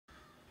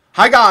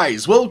Hi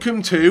guys,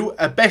 welcome to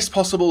a best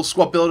possible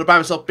squad builder by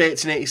myself,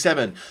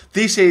 Bates87.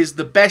 This is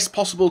the best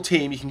possible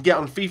team you can get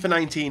on FIFA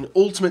 19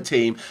 Ultimate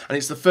Team, and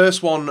it's the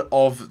first one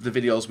of the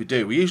videos we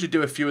do. We usually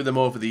do a few of them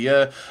over the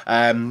year.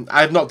 I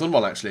have not done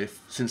one actually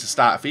since the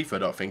start of FIFA, I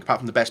don't think, apart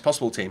from the best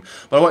possible team.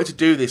 But I wanted to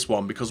do this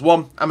one because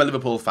one, I'm a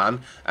Liverpool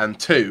fan, and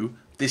two,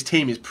 this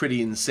team is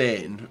pretty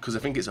insane because I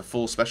think it's a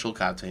full special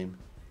card team.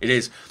 It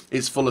is.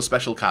 It's full of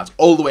special cards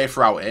all the way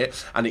throughout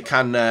it, and it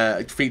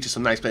can feature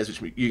some nice players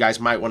which you guys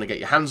might want to get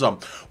your hands on.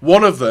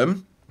 One of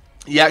them,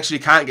 you actually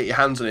can't get your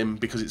hands on him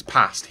because it's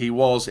past. He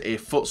was a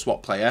foot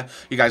swap player.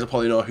 You guys will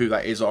probably know who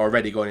that is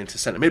already going into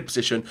centre mid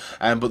position,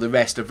 but the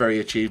rest are very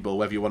achievable,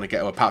 whether you want to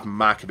get him, apart from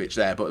Markovic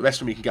there. But the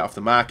rest of them you can get off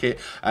the market.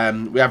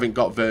 We haven't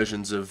got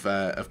versions of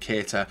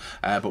Keita,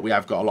 but we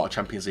have got a lot of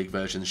Champions League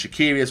versions.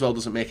 Shaqiri as well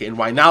doesn't make it in.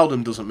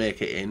 Wijnaldum doesn't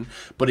make it in,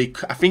 but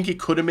I think he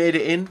could have made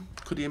it in.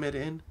 Could he have made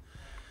it in?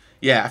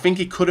 Yeah, I think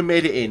he could have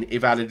made it in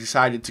if I'd have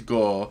decided to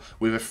go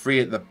with a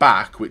three at the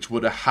back, which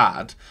would have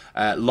had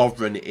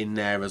Lovren in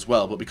there as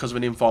well. But because of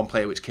an informed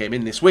player which came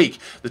in this week,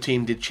 the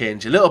team did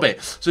change a little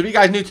bit. So if you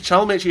guys are new to the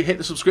channel, make sure you hit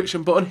the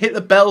subscription button, hit the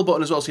bell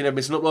button as well so you never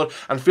miss an upload,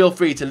 and feel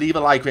free to leave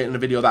a like rating on the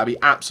video. That'd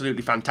be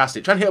absolutely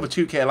fantastic. Try and hit over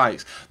 2k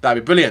likes.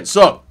 That'd be brilliant.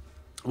 So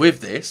with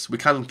this, we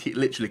can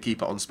literally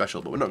keep it on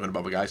special, but we're not going to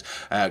bother, guys,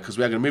 because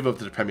we are going to move over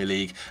to the Premier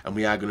League, and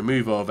we are going to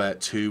move over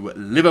to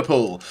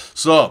Liverpool.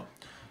 So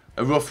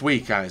a rough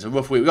week, guys, a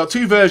rough week. We've got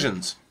two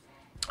versions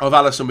of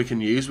Alisson we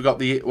can use. We've got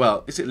the,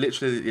 well, is it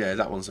literally, yeah,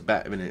 that one's a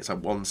better, isn't it? It's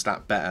like one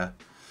stat better.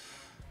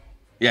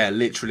 Yeah,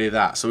 literally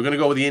that. So we're going to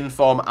go with the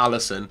inform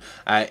Alisson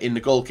in the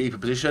goalkeeper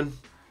position.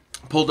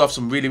 Pulled off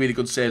some really, really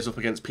good saves up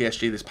against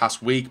PSG this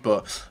past week,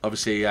 but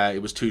obviously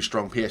it was too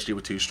strong. PSG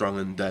were too strong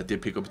and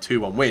did pick up a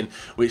 2-1 win,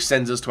 which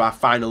sends us to our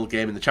final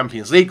game in the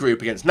Champions League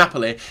group against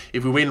Napoli.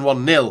 If we win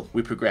 1-0,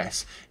 we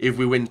progress. If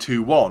we win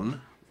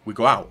 2-1, we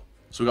go out.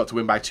 So we've got to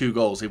win by 2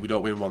 goals if we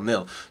don't win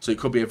 1-0. So it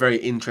could be a very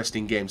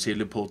interesting game to see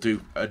Liverpool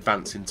do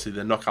advance into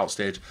the knockout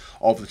stage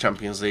of the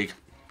Champions League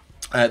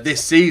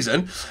this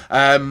season.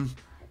 And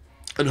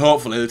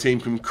hopefully the team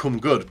can come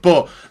good.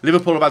 But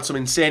Liverpool have had some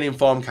insane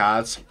inform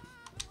cards,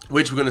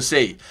 which we're going to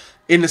see.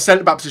 In the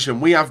centre-back position,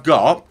 we have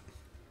got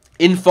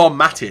inform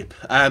Matip.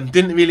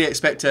 Didn't really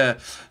expect to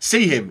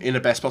see him in the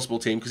best possible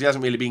team because he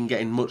hasn't really been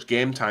getting much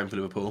game time for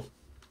Liverpool.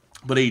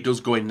 But he does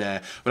go in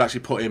there. We'll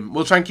actually put him.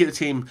 We'll try and keep the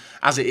team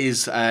as it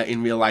is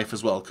in real life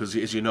as well. Because,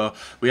 as you know,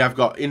 we have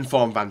got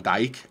inform Van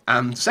Dijk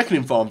and second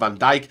inform Van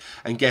Dijk.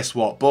 And guess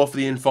what? Both of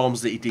the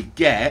informs that he did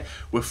get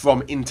were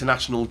from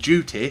international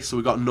duty. So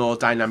we've got no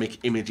dynamic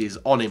images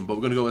on him. But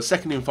we're going to go with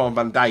second inform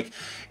Van Dijk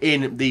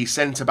in the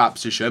centre-back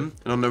position.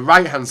 And on the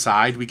right-hand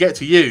side, we get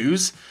to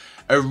use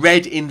a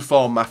red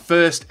inform, my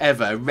first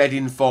ever red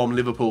inform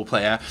Liverpool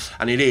player,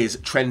 and it is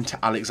Trent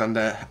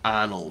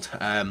Alexander-Arnold.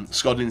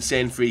 Scored an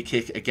insane free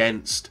kick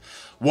against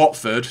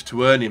Watford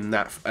to earn him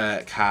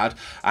that card,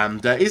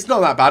 and it's not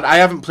that bad. I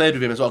haven't played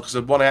with him as well because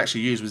the one I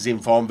actually used was the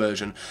inform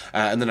version,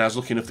 and then I was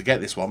lucky enough to get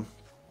this one.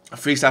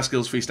 3-star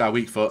skills, 3-star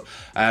weak foot.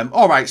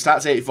 Alright,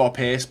 stats 84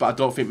 pace, but I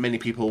don't think many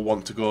people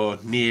want to go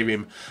near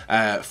him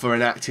for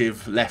an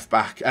active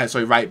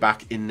right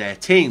back in their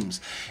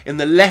teams. In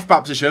the left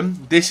back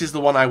position, this is the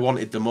one I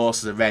wanted the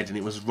most as a red, and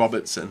it was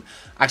Robertson.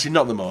 Actually,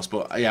 not the most,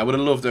 but yeah, I would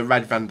have loved a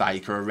red Van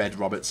Dijk or a red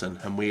Robertson,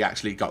 and we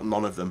actually got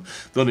none of them.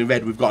 The only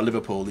red we've got at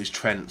Liverpool is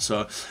Trent.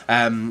 So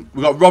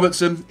we've got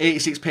Robertson,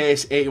 86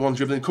 pace, 81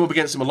 dribbling. Come up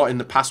against him a lot in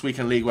the past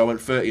weekend league where I went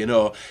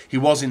 30-0. He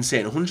was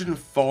insane.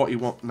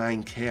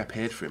 149k I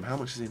paid for him. How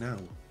much is he now?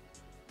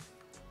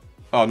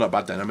 Oh, not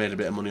bad then. I made a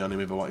bit of money on him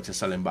if I wanted to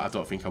sell him, but I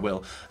don't think I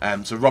will.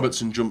 So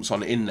Robertson jumps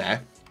on in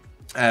there.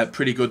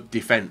 Pretty good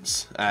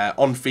defence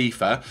on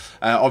FIFA.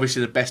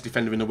 Obviously, the best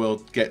defender in the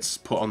world gets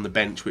put on the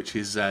bench, which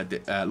is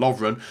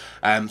Lovren.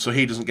 So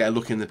he doesn't get a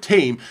look in the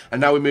team.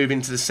 And now we move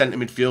into the centre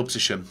midfield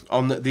position.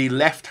 On the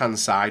left-hand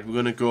side, we're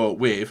going to go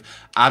with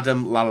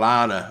Adam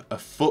Lallana, a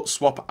foot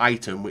swap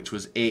item, which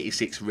was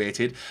 86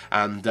 rated.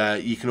 And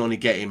you can only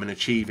get him and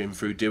achieve him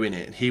through doing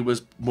it. He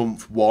was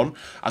month 1.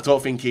 I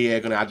don't think he's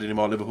going to add any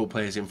more Liverpool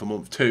players in for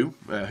month 2.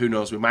 Who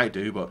knows, we might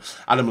do. But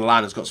Adam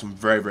Lallana's got some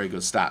very, very good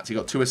stats. He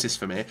got 2 assists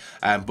for me.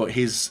 But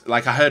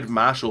like I heard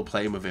Marshall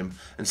playing with him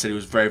and said he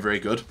was very, very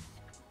good.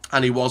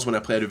 And he was when I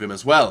played with him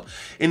as well.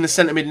 In the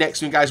centre mid next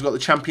to him, guys, we've got the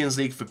Champions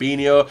League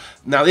FABINHO.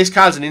 Now, this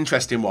card's an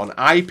interesting one.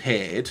 I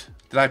paid,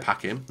 did I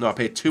pack him? No, I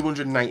paid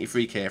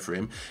 293k for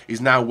him. He's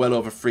now well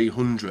over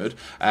 300.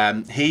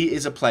 He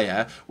is a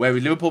player where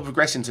if Liverpool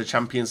progress into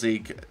Champions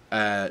League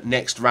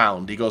next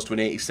round, he goes to an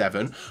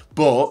 87.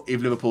 But if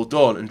Liverpool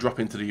don't and drop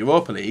into the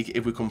Europa League,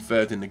 if we come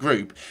third in the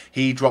group,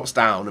 he drops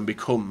down and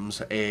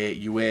becomes a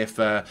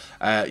UEFA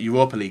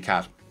Europa League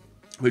card,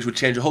 which would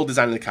change the whole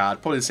design of the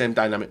card. Probably the same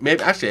dynamic.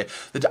 Maybe actually,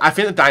 I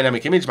think the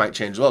dynamic image might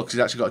change as well because he's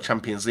actually got a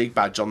Champions League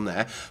badge on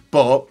there.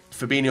 But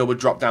FABINHO would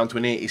drop down to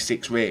an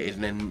 86 rated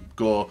and then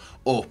go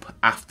up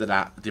after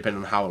that,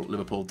 depending on how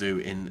Liverpool do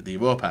in the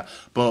Europa.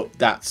 But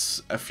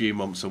that's a few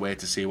months away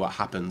to see what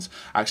happens.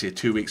 Actually,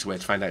 2 weeks away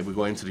to find out if we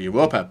go into the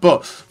Europa.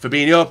 But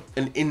FABINHO,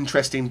 an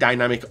interesting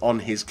dynamic on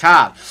his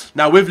card.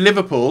 Now with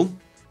Liverpool,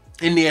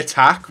 In the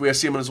attack, we are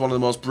seeing him as one of the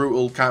most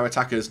brutal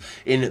counter-attackers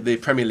in the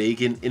Premier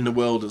League, in the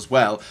world as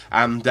well.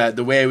 And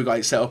the way we got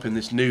it set up in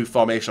this new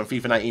formation on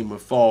FIFA 19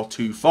 with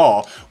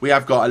 4-2-4, we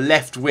have got a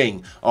left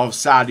wing of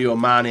Sadio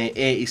Mane,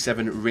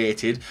 87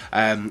 rated.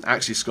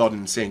 Actually scored an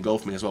insane goal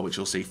for me as well, which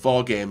you'll see.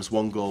 4 games,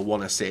 1 goal,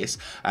 1 assist.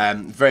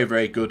 Very,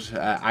 very good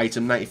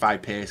item.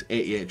 95 pace,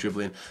 88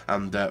 dribbling,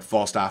 and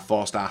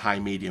 4-star, high,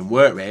 medium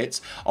work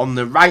rates. On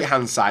the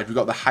right-hand side, we've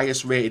got the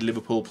highest rated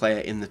Liverpool player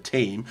in the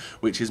team,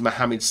 which is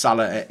Mohamed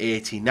Salah at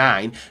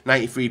 89,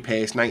 93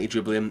 pace, 90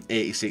 dribbling,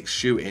 86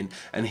 shooting,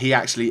 and he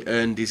actually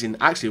earned his in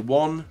was it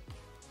 1,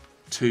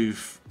 2,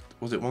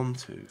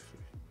 3?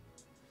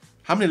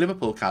 How many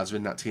Liverpool cards were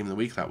in that team of the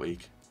week that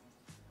week?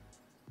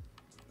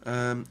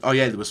 Oh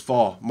yeah, there was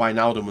 4.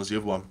 Wijnaldum was the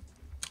other one.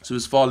 So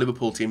there's 4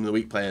 Liverpool Team of the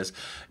Week players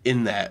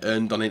in there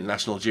earned on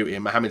international duty,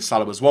 and Mohamed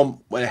Salah was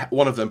one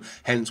of them,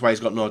 hence why he's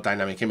got no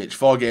dynamic image.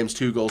 4 games,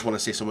 2 goals, 1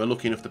 assist, and we're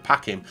lucky enough to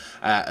pack him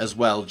as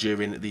well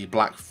during the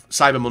Black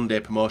Cyber Monday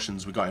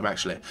promotions. We got him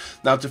actually.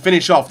 Now to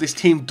finish off, this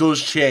team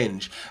does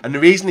change, and the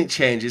reason it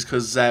changes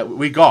because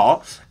we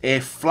got a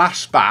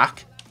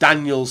flashback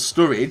Daniel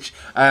Sturridge,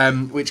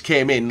 which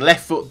came in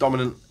left foot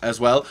dominant as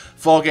well.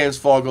 4 games,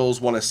 4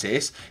 goals, 1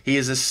 assist. He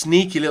is a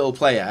sneaky little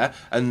player,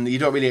 and you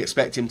don't really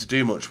expect him to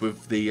do much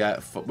with the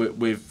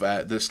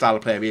the style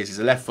of player he is. He's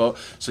a left foot,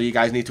 so you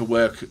guys need to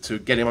work to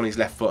get him on his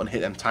left foot and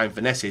hit them time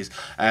finesses.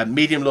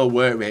 Medium low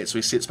work rate, so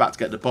he sits back to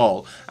get the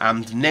ball,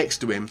 and next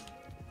to him,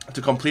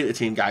 to complete the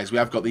team, guys, we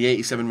have got the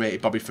 87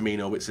 rated Bobby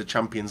Firmino, which is a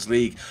Champions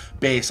League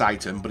base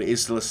item, but it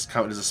is still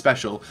counted as a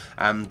special,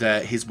 and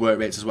his work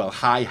rates as well,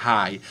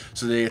 high.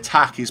 So the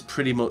attack is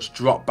pretty much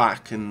dropped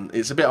back, and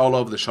it's a bit all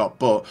over the shop,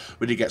 but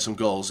we did get some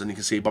goals, and you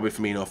can see Bobby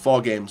Firmino,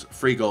 4 games,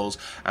 3 goals,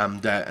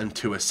 and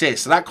 2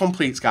 assists. So that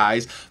completes,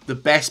 guys, the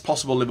best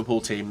possible Liverpool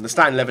team, the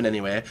starting 11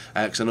 anyway,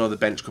 because I know the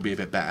bench could be a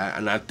bit better,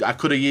 and I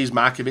could have used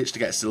Markovic to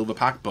get a silver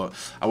pack, but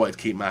I wanted to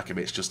keep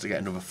Markovic just to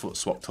get another foot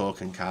swap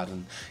token card,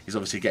 and he's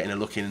obviously getting a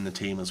look in the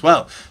team as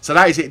well. So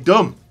that is it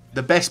done.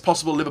 The best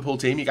possible Liverpool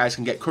team you guys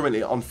can get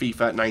currently on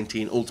FIFA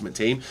 19 Ultimate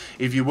Team.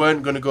 If you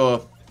weren't going to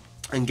go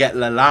and get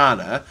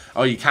Lallana,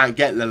 or you can't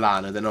get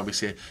Lallana, then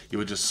obviously you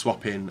would just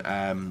swap in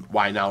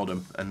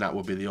Wijnaldum, and that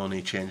would be the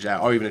only change there,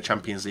 or even a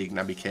Champions League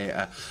Naby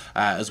Keita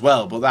as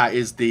well. But that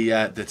is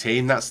the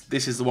team.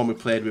 This is the one we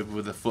played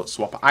with the foot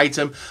swap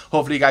item.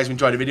 Hopefully you guys have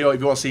enjoyed the video. If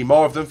you want to see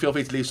more of them, feel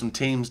free to leave some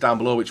teams down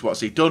below which you want to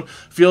see done.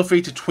 Feel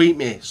free to tweet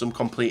me some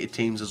completed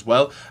teams as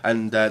well,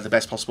 and the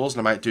best possibles,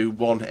 and I might do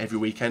one every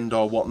weekend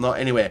or whatnot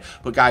anyway.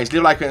 But guys,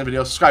 leave a like on the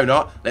video, subscribe or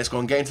not. Let's go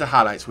and get into the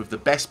highlights with the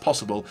best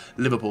possible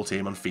Liverpool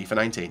team on FIFA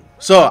 19.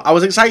 So, I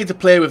was excited to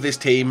play with this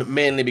team,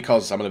 mainly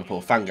because I'm a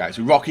Liverpool fan, guys.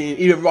 We're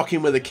even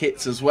rocking with the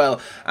kits as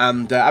well,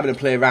 and having to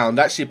play around.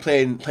 Actually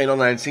playing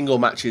online single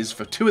matches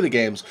for 2 of the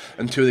games,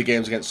 and 2 of the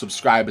games against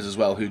subscribers as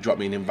well, who dropped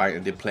me an invite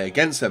and did play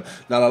against them.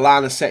 Now,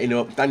 Lallana setting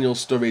up, Daniel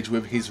Sturridge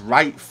with his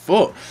right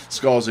foot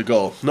scores a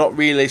goal. Not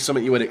really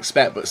something you would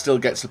expect, but still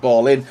gets the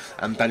ball in,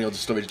 and Daniel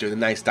Sturridge doing a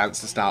nice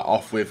dance to start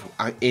off with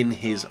in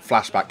his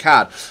flashback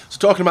card. So,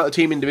 talking about the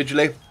team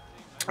individually,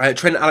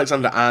 Trent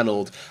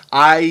Alexander-Arnold,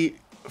 I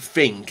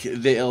think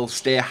that it'll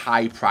stay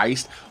high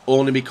priced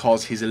only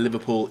because he's a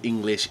Liverpool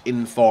English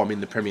in form in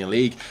the Premier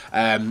League.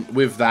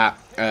 With that,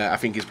 I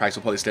think his price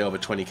will probably stay over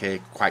 20k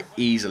quite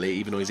easily,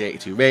 even though he's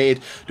 82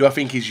 rated. Do I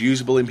think he's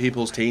usable in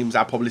people's teams?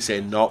 I'd probably say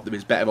not. There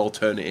is better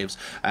alternatives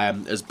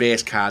as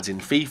base cards in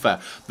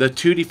FIFA. The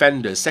 2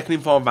 defenders, second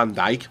in form Van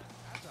Dijk.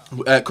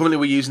 Currently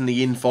we're using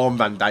the in-form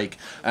Van Dijk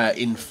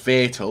in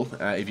Fatal,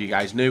 if you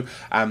guys knew,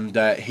 and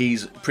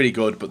he's pretty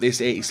good, but this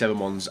 87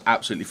 one's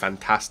absolutely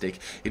fantastic.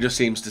 He just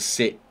seems to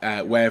sit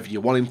wherever you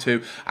want him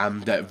to,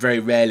 and very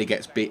rarely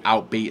gets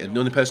outbeaten. The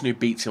only person who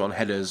beats him on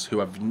headers,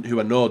 who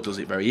I know does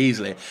it very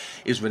easily,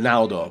 is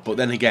Ronaldo. But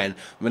then again,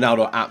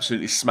 Ronaldo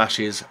absolutely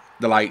smashes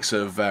the likes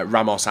of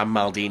Ramos and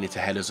Maldini to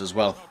headers as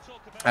well.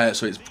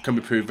 So it can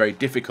be proved very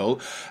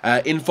difficult.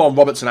 In-form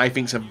Robertson, I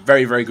think, is a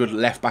very, very good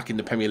left-back in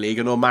the Premier League.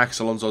 I know Marcus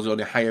Alonso's the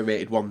only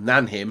higher-rated one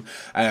than him,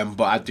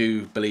 but I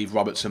do believe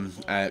Robertson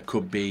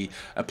could be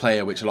a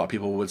player which a lot of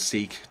people would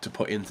seek to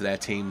put into their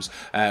teams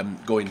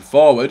going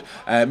forward.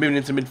 Moving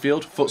into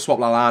midfield, foot swap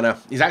Lallana.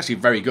 He's actually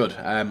very good.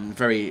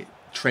 Very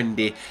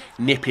trendy,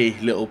 nippy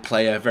little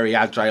player, very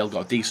agile,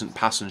 got a decent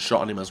pass and shot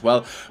on him as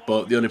well.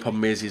 But the only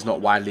problem is he's not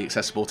widely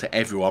accessible to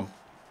everyone.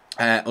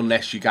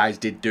 Unless you guys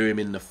did do him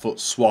in the foot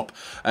swap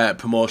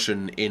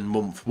promotion in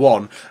month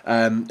 1.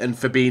 And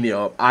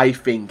Fabinho, I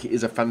think,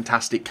 is a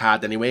fantastic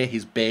card anyway.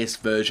 His base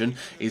version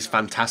is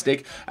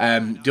fantastic.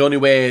 The only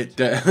way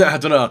that, I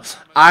don't know,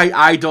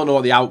 I don't know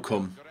what the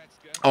outcome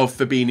of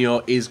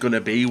Fabinho is going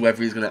to be,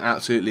 whether he's going to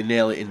absolutely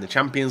nail it in the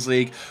Champions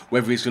League,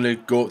 whether he's going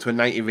to go up to a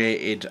 90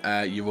 rated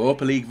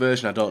Europa League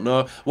version, I don't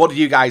know. What do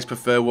you guys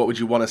prefer? What would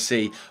you want to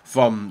see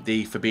from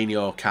the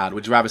Fabinho card?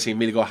 Would you rather see him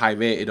really go high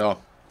rated, or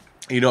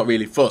you're not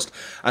really fussed?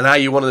 And are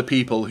you one of the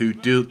people who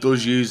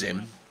does use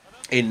him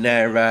in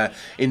their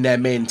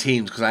main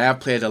teams? Because I have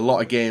played a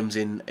lot of games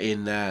in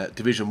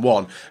Division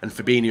 1, and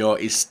Fabinho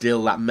is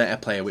still that meta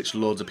player which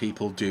loads of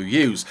people do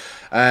use.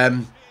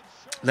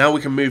 Now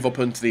we can move up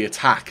into the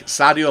attack.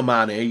 Sadio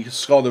Mane, he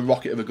scored the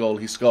rocket of a goal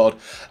he scored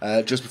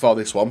just before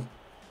this one.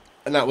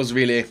 And that was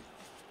really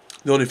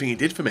the only thing he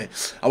did for me.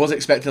 I was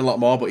expecting a lot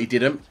more, but he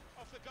didn't.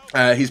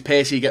 He's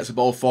pacey, he gets the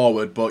ball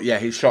forward, but yeah,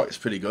 his shot is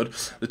pretty good.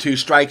 The two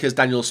strikers,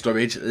 Daniel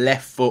Sturridge,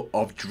 left foot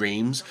of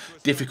dreams.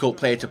 Difficult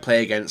player to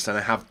play against, and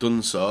I have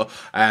done so.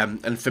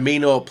 And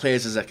Firmino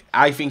plays as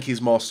I think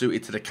he's more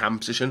suited to the cam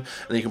position,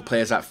 and he can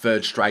play as that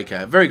third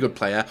striker. Very good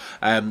player,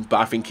 but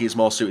I think he's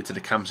more suited to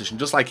the cam position,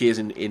 just like he is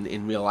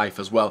in real life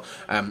as well.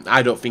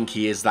 I don't think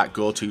he is that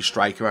go-to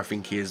striker. I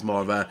think he is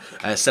more of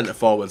a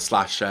centre-forward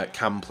slash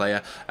cam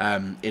player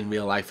in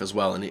real life as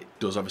well, and it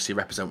does obviously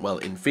represent well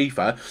in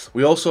FIFA.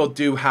 We also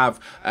do have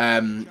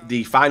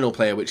the final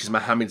player, which is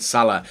Mohamed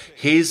Salah.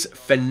 His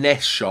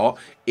finesse shot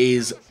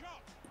is,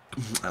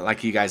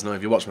 like you guys know,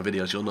 if you watch my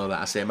videos, you'll know that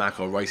I say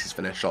Marco Reus's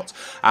finesse shots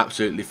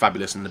absolutely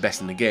fabulous and the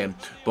best in the game.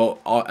 But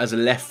as a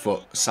left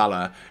foot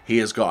Salah, he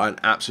has got an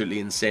absolutely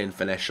insane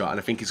finesse shot, and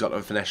I think he's got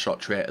a finesse shot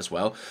trait as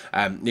well.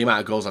 The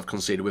amount of goals I've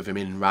conceded with him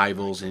in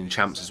rivals and in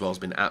champs as well has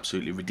been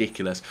absolutely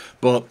ridiculous.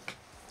 But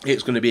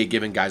it's going to be a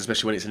given, guys,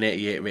 especially when it's an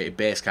 88 rated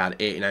base card,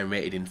 89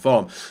 rated in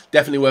form.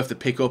 Definitely worth the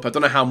pick up. I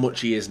don't know how much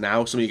he is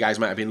now. Some of you guys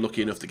might have been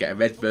lucky enough to get a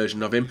red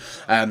version of him.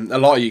 A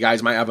lot of you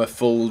guys might have a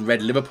full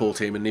red Liverpool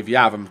team, and if you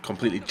have, I'm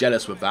completely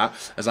jealous with that,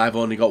 as I've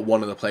only got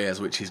one of the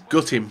players, which is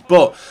gutting.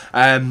 But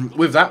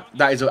with that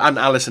is, and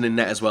Alisson in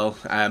net as well.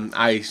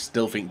 I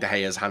still think De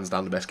Gea is hands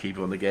down the best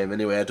keeper in the game.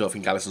 Anyway, I don't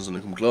think Alisson's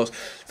going to come close.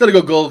 Still a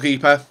good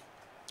goalkeeper,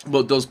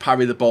 but does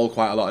parry the ball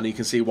quite a lot, and you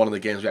can see one of the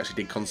games we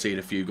actually did concede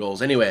a few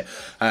goals. Anyway,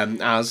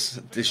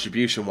 as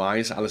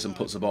distribution-wise, Alisson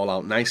puts the ball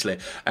out nicely.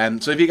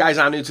 So if you guys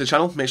are new to the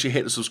channel, make sure you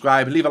hit the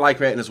subscribe, leave a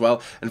like rating as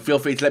well, and feel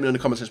free to let me know in the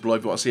comments section below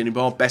if you want to see any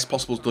more best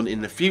possibles done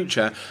in the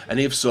future, and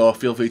if so,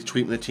 feel free to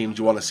tweet me the teams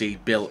you want to see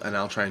built, and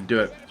I'll try and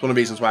do it. It's one of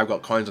the reasons why I've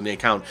got coins on the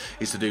account,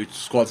 is to do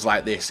squads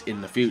like this in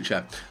the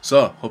future.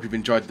 So, hope you've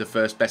enjoyed the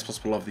first best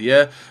possible of the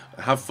year.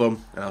 Have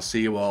fun, and I'll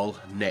see you all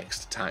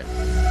next time.